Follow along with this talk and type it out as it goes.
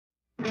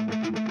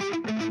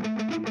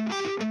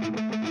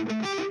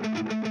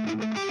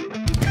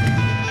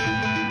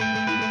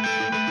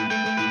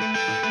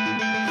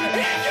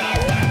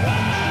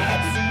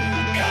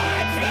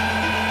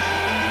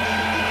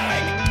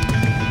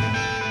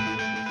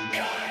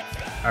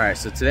Alright,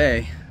 so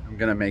today I'm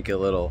gonna make a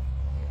little,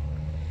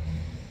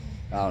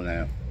 I don't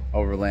know,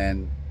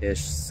 overland-ish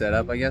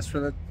setup, I guess,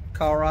 for the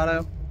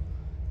Colorado.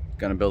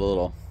 Gonna build a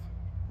little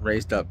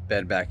raised up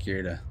bed back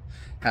here to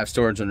have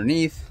storage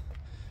underneath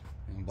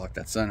and block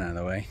that sun out of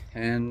the way,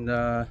 and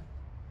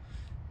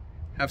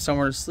have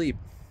somewhere to sleep.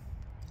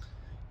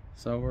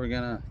 So we're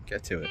gonna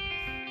get to it.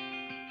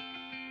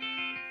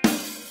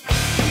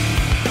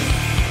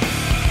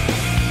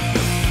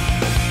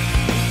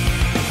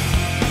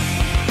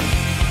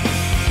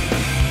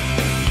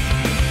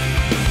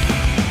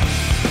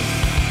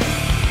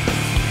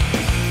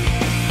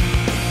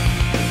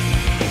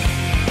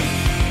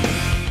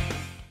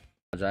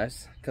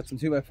 Cut some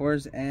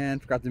 2x4s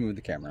and forgot to move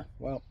the camera.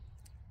 Well,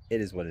 it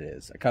is what it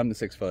is. I cut them to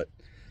 6 foot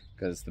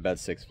because the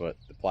bed's 6 foot,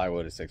 the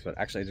plywood is 6 foot.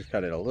 Actually, I just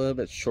cut it a little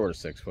bit short of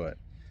 6 foot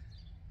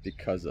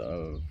because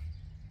of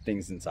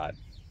things inside.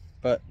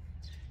 But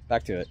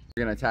back to it.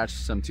 We're gonna attach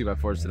some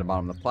 2x4s to the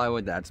bottom of the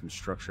plywood to add some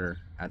structure,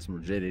 add some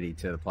rigidity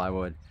to the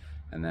plywood.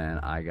 And then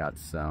I got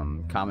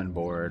some common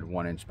board,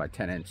 1 inch by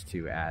 10 inch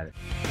to add.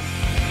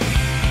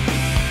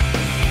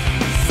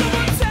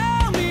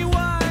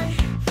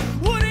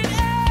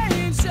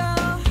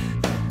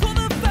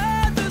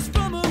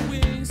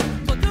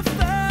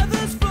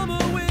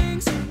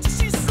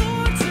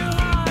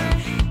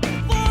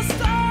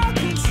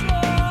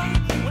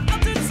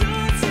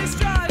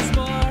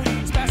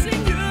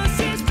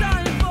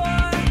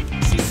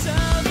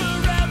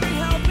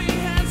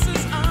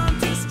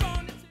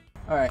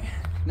 Alright,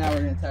 now we're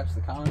going to attach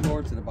the common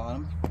board to the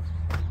bottom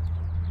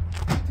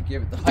to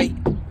give it the height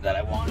that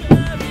I want.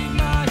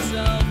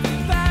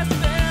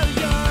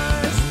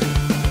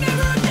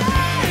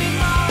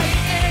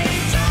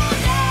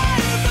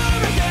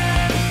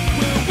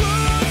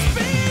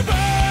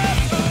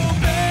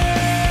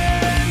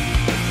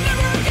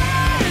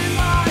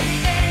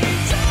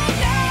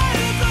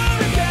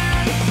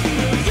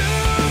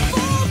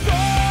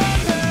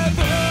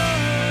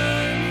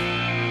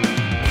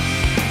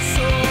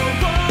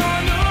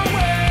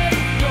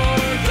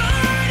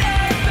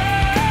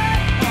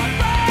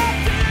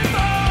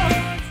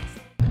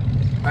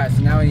 Alright,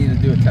 so now I need to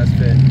do a test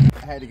fit.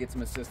 I had to get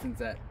some assistance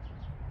that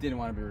didn't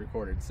want to be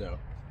recorded, so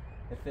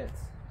it fits.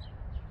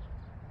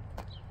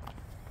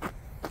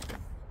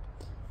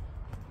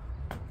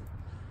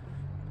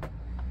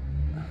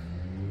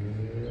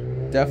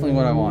 Definitely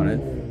what I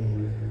wanted.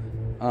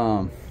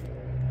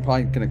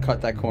 Probably gonna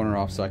cut that corner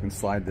off so I can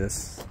slide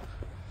this.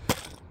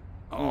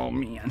 Oh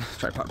man,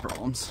 tripod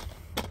problems.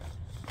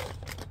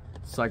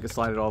 So I can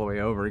slide it all the way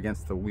over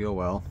against the wheel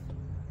well.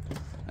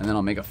 And then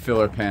I'll make a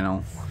filler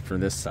panel for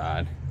this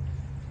side.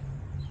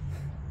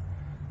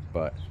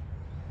 But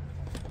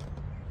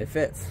it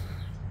fits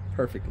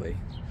perfectly.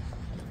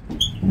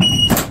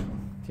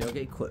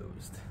 Tailgate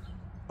closed.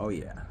 Oh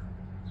yeah.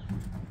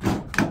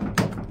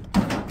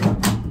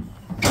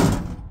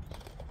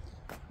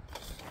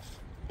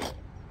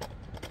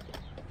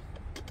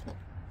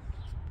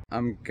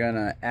 I'm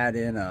gonna add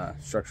in a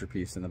structure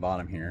piece in the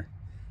bottom here,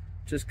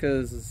 just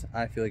because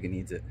I feel like it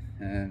needs it,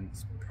 and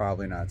it's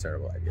probably not a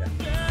terrible idea.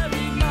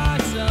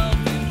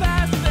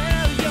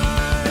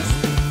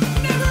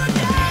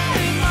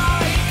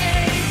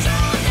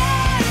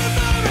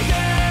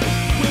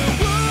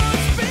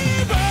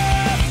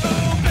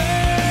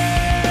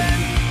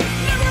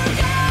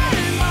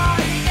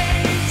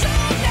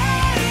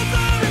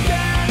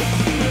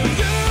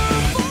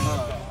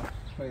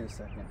 Wait a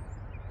second.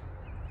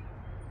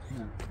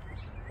 No.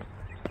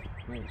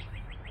 Wait.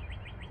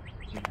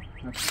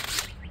 Okay.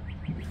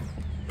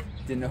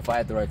 Didn't know if I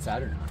had the right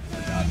side or not.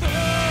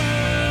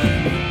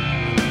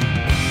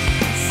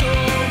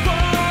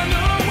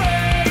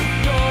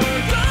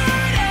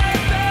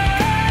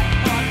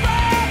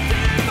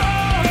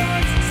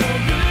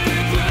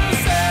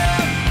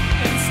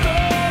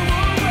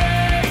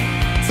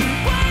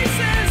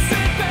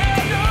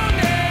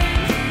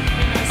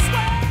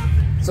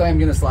 So I'm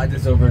gonna slide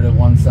this over to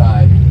one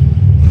side,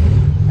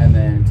 and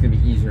then it's gonna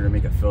be easier to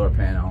make a filler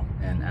panel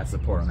and add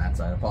support on that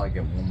side. I'll probably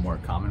get one more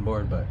common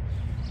board, but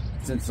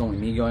since it's only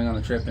me going on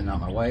the trip and not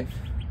my wife,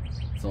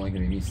 it's only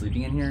gonna be me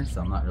sleeping in here,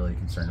 so I'm not really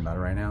concerned about it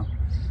right now.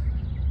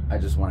 I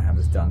just want to have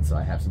this done so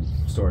I have some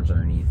storage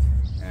underneath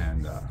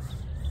and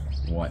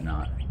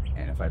whatnot.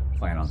 And if I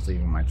plan on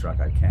sleeping in my truck,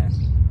 I can.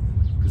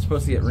 It's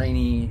supposed to get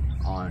rainy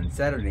on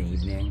Saturday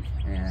evening,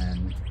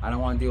 and I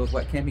don't want to deal with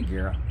wet camping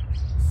gear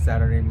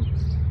Saturday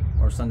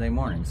or Sunday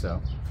morning, so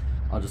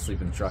I'll just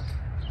sleep in the truck,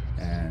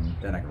 and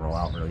then I can roll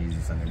out really easy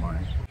Sunday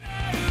morning.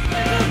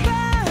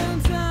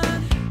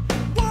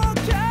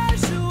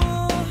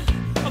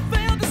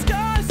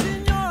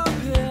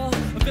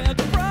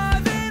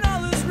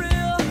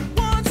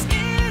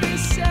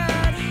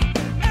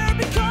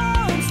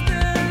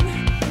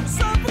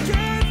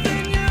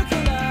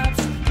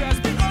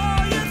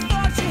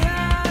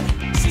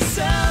 She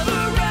said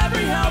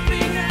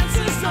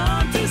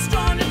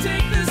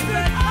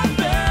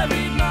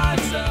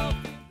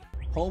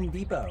Home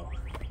Depot.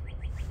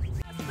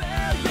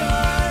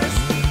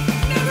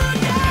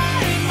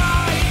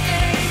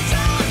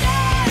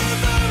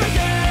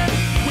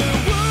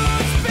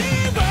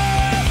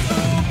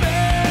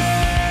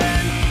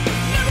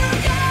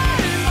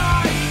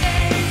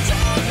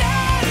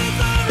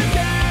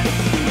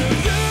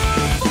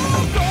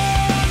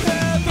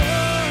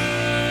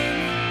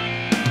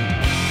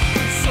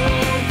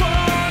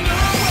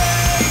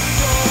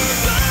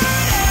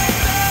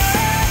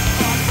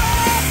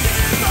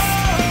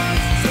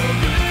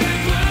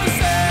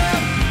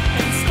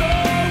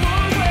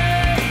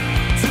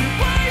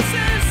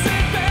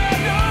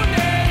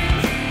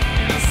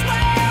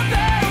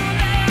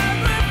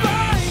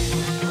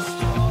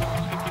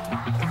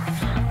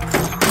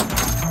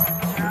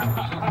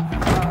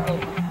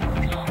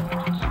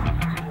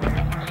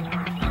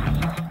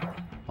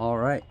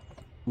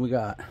 We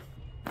got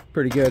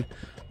pretty good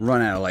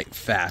run out of light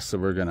fast, so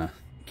we're gonna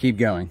keep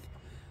going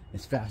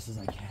as fast as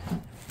I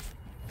can.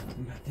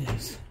 We got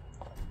this.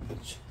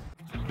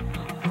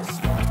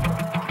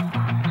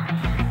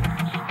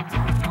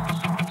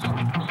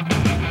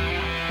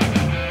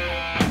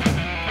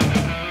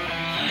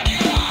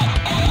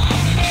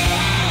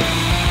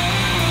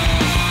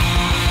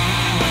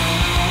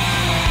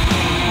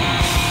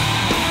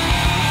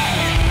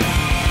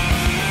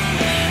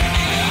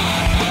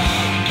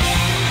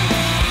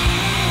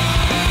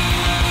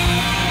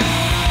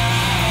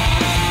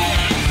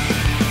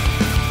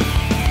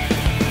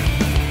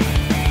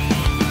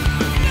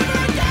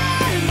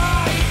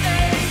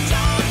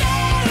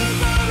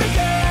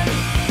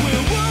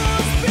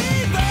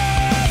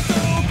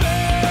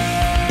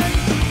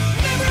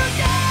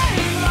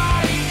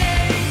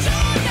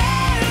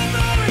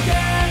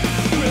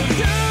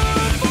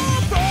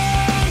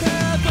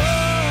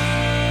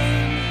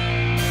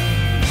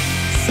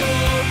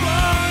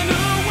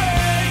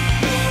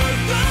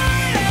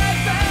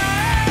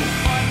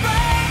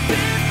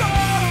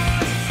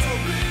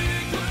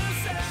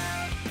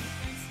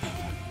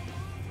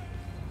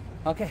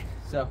 Okay,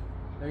 so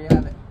there you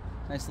have it.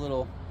 Nice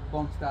little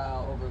bunk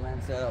style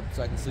overland setup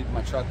so I can sleep in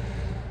my truck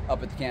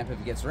up at the camp if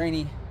it gets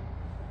rainy.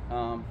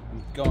 I'm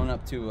going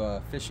up to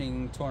a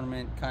fishing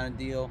tournament kind of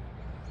deal.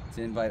 It's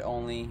invite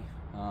only.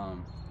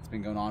 It's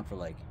been going on for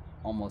like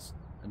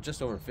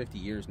just over 50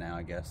 years now,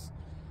 I guess.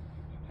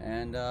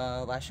 And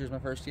last year's my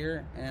first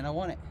year and I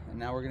won it. And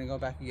now we're gonna go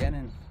back again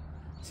and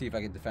see if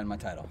I can defend my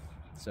title.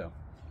 So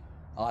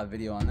I'll have a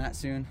video on that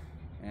soon,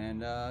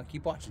 and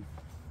keep watching.